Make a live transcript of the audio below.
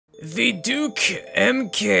The Duke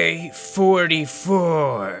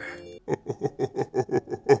MK44.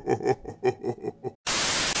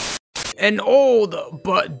 An old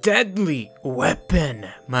but deadly weapon,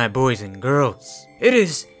 my boys and girls. It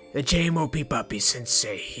is the JMOP Puppy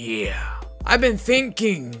Sensei here. I've been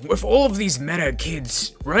thinking, with all of these meta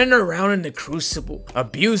kids running around in the Crucible,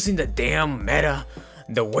 abusing the damn meta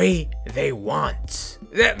the way they want,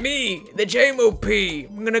 that me, the JMOP,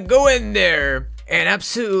 I'm gonna go in there and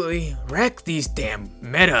absolutely wreck these damn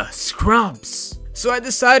meta scrubs. So I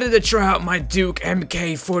decided to try out my Duke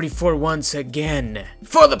MK44 once again.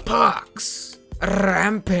 For the pox!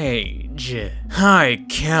 Rampage. High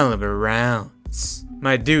caliber rounds.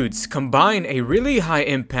 My dudes, combine a really high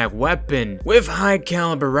impact weapon with high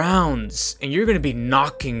caliber rounds, and you're gonna be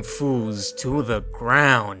knocking fools to the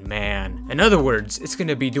ground, man. In other words, it's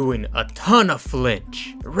gonna be doing a ton of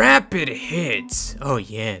flinch. Rapid hits, oh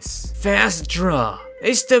yes. Fast draw,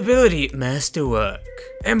 a stability masterwork.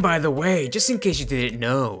 And by the way, just in case you didn't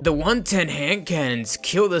know, the 110 hand cannons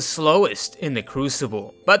kill the slowest in the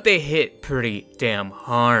Crucible, but they hit pretty damn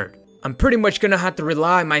hard. I'm pretty much gonna have to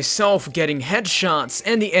rely myself getting headshots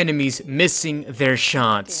and the enemies missing their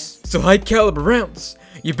shots. So high caliber rounds,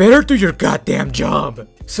 you better do your goddamn job.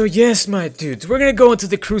 So yes, my dudes, we're gonna go into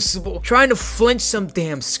the Crucible, trying to flinch some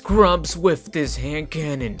damn scrubs with this hand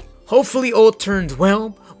cannon. Hopefully all turns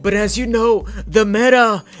well, but as you know, the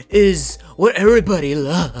meta is what everybody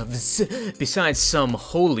loves, besides some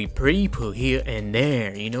holy people here and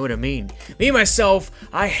there, you know what I mean? Me, myself,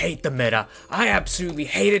 I hate the meta. I absolutely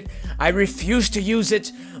hate it. I refuse to use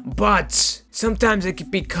it, but sometimes it can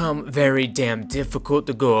become very damn difficult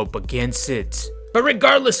to go up against it. But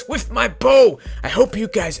regardless, with my bow, I hope you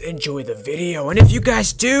guys enjoy the video, and if you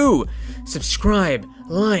guys do, subscribe,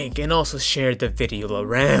 like, and also share the video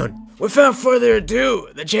around. Without further ado,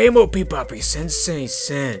 the JMOP Puppy Sensei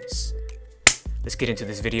says, let's get into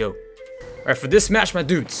this video. Alright, for this match, my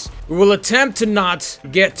dudes, we will attempt to not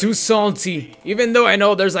get too salty. Even though I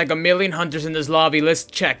know there's like a million hunters in this lobby, let's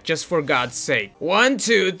check just for God's sake. 1,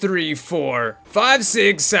 2, 3, 4, 5,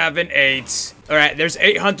 6, 7, 8. Alright, there's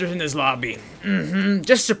 8 hunters in this lobby.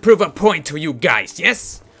 Just to prove a point to you guys,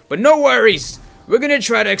 yes? But no worries, we're gonna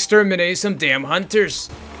try to exterminate some damn hunters.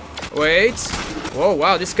 Wait. Whoa,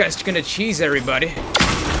 wow, this guy's gonna cheese everybody.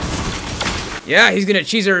 Yeah, he's gonna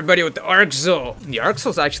cheese everybody with the Arc-Zul. The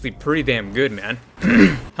Arc-Zul's actually pretty damn good, man.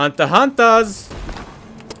 Hunters!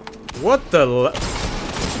 What the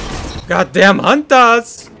goddamn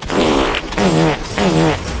hunters!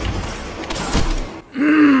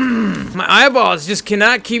 My eyeballs just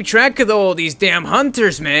cannot keep track of all these damn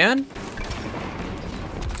hunters, man.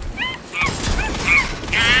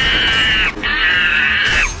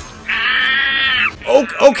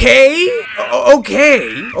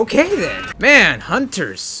 Okay then. Man,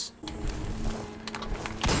 hunters.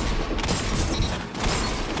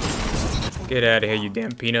 Get out of here, you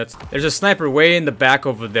damn peanuts. There's a sniper way in the back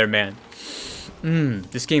over there, man.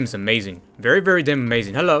 This game's amazing. Very, very damn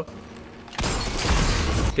amazing. Hello.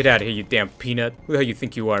 Get out of here, you damn peanut. Who the hell you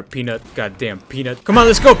think you are, peanut? Goddamn peanut. Come on,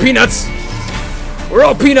 let's go, peanuts. We're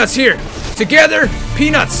all peanuts here. Together,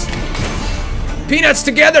 peanuts. Peanuts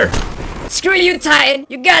together. Screw you, Titan!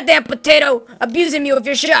 You goddamn potato! Abusing me with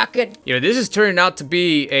your shotgun! You know, this is turning out to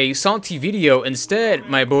be a salty video instead,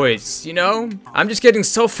 my boys, you know? I'm just getting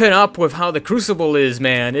so fed up with how the Crucible is,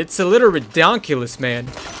 man. It's a little ridiculous, man.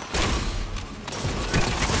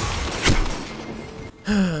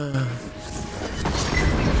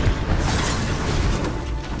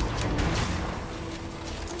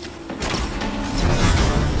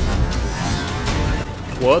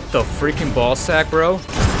 What the freaking ball sack, bro?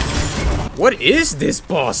 What is this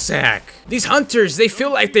ball sack? These hunters, they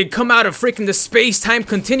feel like they come out of freaking the space-time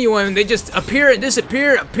continuum and they just appear and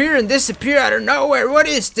disappear, appear and disappear out of nowhere. What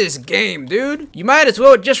is this game, dude? You might as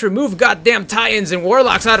well just remove goddamn Titans and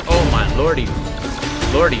Warlocks out of— oh my lordy.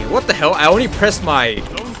 Lordy, what the hell? I pressed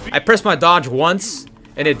my dodge once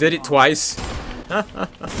and it did it twice.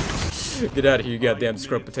 Get out of here, you goddamn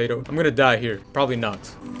scrub potato. I'm gonna die here. Probably not.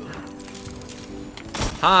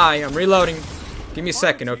 Hi, I'm reloading. Give me a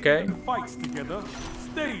second, okay? Fights together,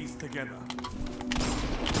 stays together.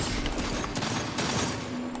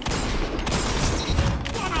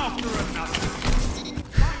 One after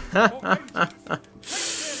another.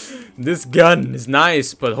 This gun is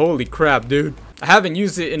nice, but holy crap, dude. I haven't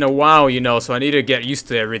used it in a while, you know, so I need to get used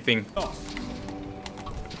to everything.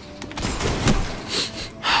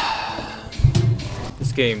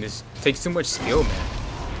 This game takes too much skill, man.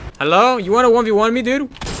 Hello? You wanna 1v1 me, dude?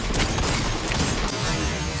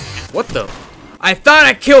 What the? I thought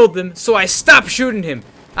I killed him, so I stopped shooting him.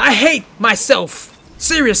 I hate myself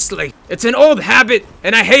Seriously, it's an old habit,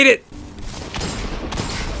 and I hate it.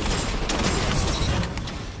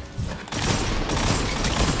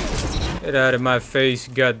 Get out of my face,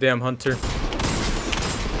 you goddamn hunter.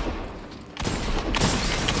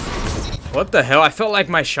 What the hell? I felt like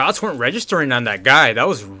my shots weren't registering on that guy. That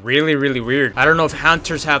was really, really weird. I don't know if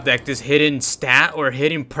hunters have like this hidden stat or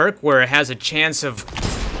hidden perk where it has a chance of...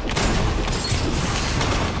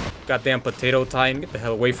 Goddamn potato titan. Get the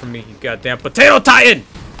hell away from me, you goddamn potato titan!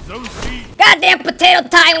 Goddamn potato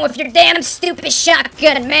titan with your damn stupid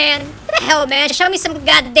shotgun, man. What the hell, man? Show me some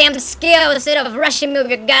goddamn skill instead of rushing me with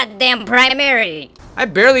your goddamn primary. I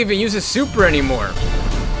barely even use a super anymore.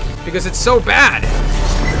 Because it's so bad.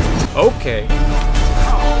 Okay.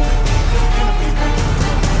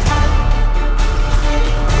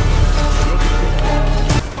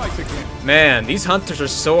 Man, these hunters are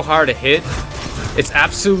so hard to hit. It's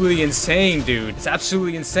absolutely insane, dude. It's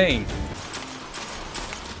absolutely insane.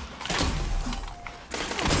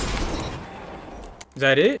 Is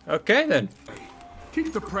that it? Okay, then.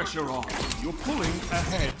 Keep the pressure on. You're pulling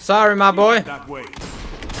ahead. Sorry, my boy. That way.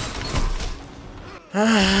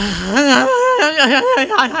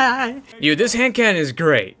 Dude, this hand cannon is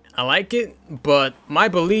great. I like it, but my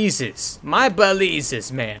balizes,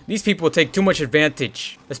 man. These people take too much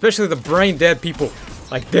advantage, especially the brain dead people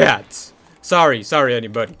like that. Sorry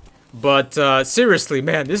anybody. But seriously,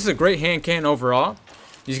 man, this is a great hand cannon overall.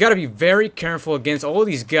 You just gotta be very careful against all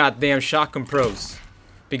these goddamn shotgun pros.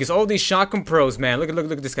 Because all these shotgun pros, man, look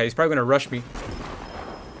at this guy. He's probably gonna rush me.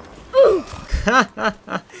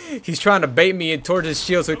 He's trying to bait me in towards his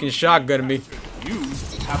shield so he can shotgun me.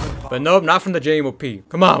 But nope, not from the JMOP.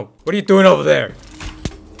 Come on, what are you doing over there?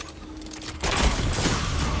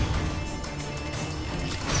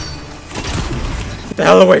 Get the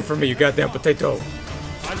hell away from me, you goddamn potato.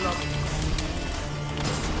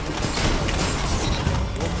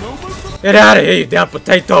 Get out of here, you damn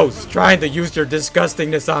potatoes! Trying to use your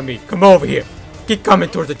disgustingness on me. Come over here. Keep coming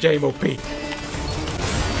towards the JMOP.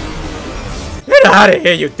 Get out of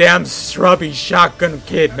here, you damn scrubby shotgun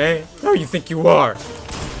kid, man. Who you think you are?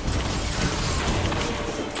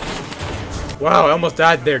 Wow, I almost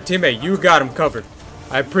died there. Teammate, you got him covered.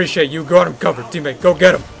 I appreciate you got him covered, teammate. Go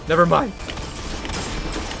get him. Never mind.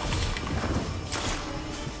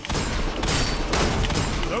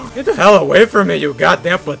 Get the hell away from me, you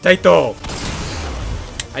goddamn potato!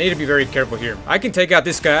 I need to be very careful here. I can take out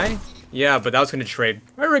this guy. Yeah, but that was gonna trade.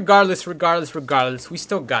 But regardless, we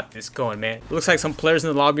still got this going, man. It looks like some players in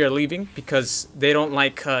the lobby are leaving because they don't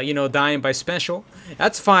like, you know, dying by special.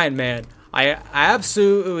 That's fine, man. I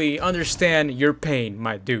absolutely understand your pain,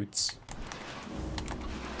 my dudes.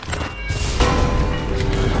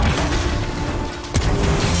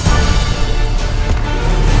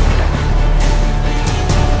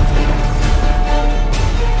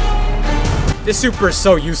 This super is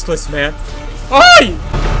so useless, man. Oi!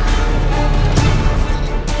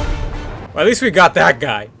 Well, at least we got that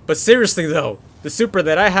guy. But seriously, though, the super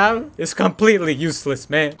that I have is completely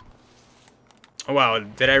useless, man. Wow,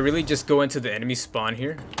 did I really just go into the enemy spawn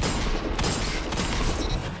here?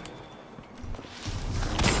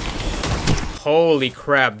 Holy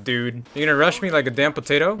crap, dude. You gonna rush me like a damn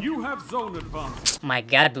potato? You have zone advantage. Oh my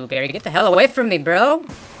god, Blueberry, get the hell away from me, bro.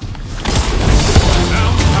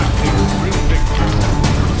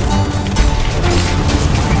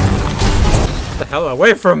 Get the hell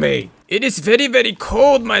away from me! It is very, very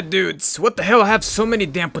cold, my dudes. What the hell? I have so many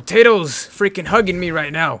damn potatoes freaking hugging me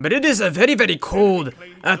right now. But it is a very, very cold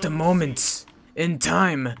at the moment in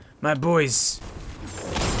time, my boys.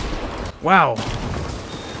 Wow.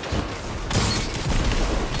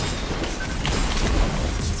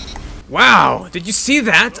 Wow, did you see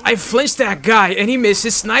that? I flinched that guy and he missed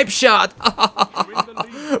his snipe shot.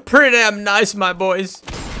 Pretty damn nice, my boys.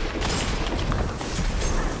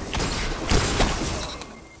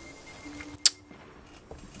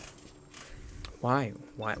 Why?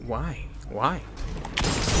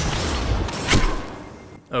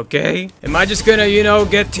 Okay, am I just gonna, you know,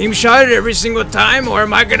 get team shotted every single time? Or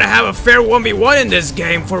am I gonna have a fair 1v1 in this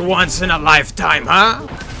game for once in a lifetime, huh?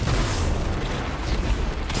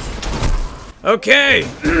 Okay,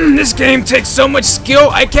 this game takes so much skill,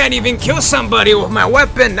 I can't even kill somebody with my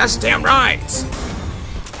weapon, that's damn right.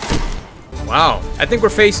 Wow, I think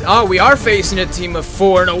we are facing a team of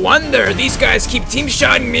 4. No wonder these guys keep team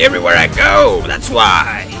shotting me everywhere I go. That's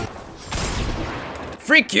why.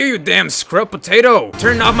 Freak you, you damn scrub potato.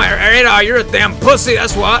 Turn off my radar, you're a damn pussy,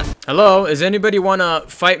 that's what. Hello, does anybody wanna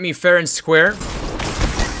fight me fair and square?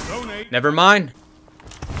 Donate. Never mind.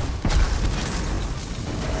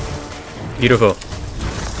 Beautiful.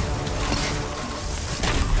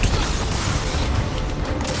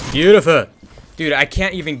 Beautiful. Dude, I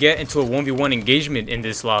can't even get into a 1v1 engagement in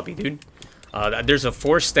this lobby, dude. There's a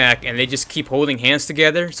 4-stack, and they just keep holding hands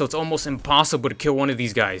together, so it's almost impossible to kill one of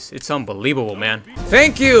these guys. It's unbelievable, man.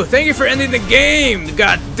 Thank you for ending the game,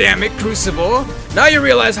 god damn it, Crucible. Now you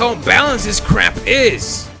realize how unbalanced this crap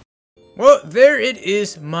is. Well, there it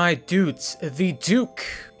is, my dudes, the Duke.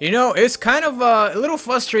 You know, it's kind of a little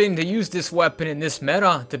frustrating to use this weapon in this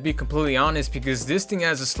meta, to be completely honest, because this thing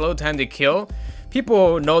has a slow time to kill.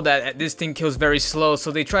 People know that this thing kills very slow,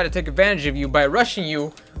 so they try to take advantage of you by rushing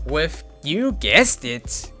you with, you guessed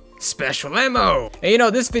it, special ammo. And you know,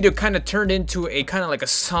 this video kind of turned into a kind of like a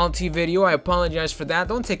salty video. I apologize for that.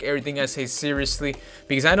 Don't take everything I say seriously,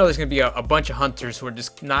 because I know there's gonna be a bunch of hunters who are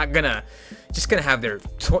just gonna have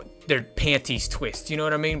their panties twist, you know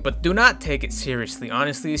what I mean? But do not take it seriously,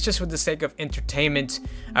 honestly. It's just for the sake of entertainment.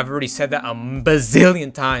 I've already said that a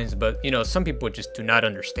bazillion times, but you know, some people just do not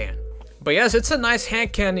understand. But yes, it's a nice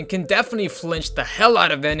hand cannon, can definitely flinch the hell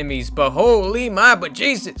out of enemies, but holy my but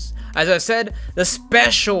Jesus. As I said, the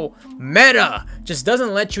special meta just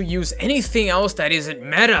doesn't let you use anything else that isn't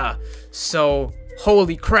meta. So,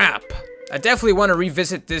 holy crap. I definitely want to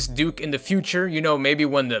revisit this Duke in the future, you know, maybe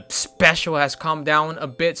when the special has calmed down a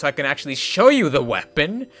bit so I can actually show you the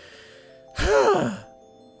weapon. But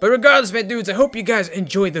regardless, my dudes, I hope you guys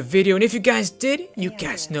enjoyed the video, and if you guys did, you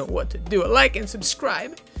guys know what to do. Like and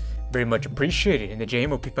subscribe. Very much appreciated. And the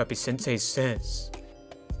JMOP Puppy Sensei says,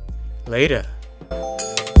 later.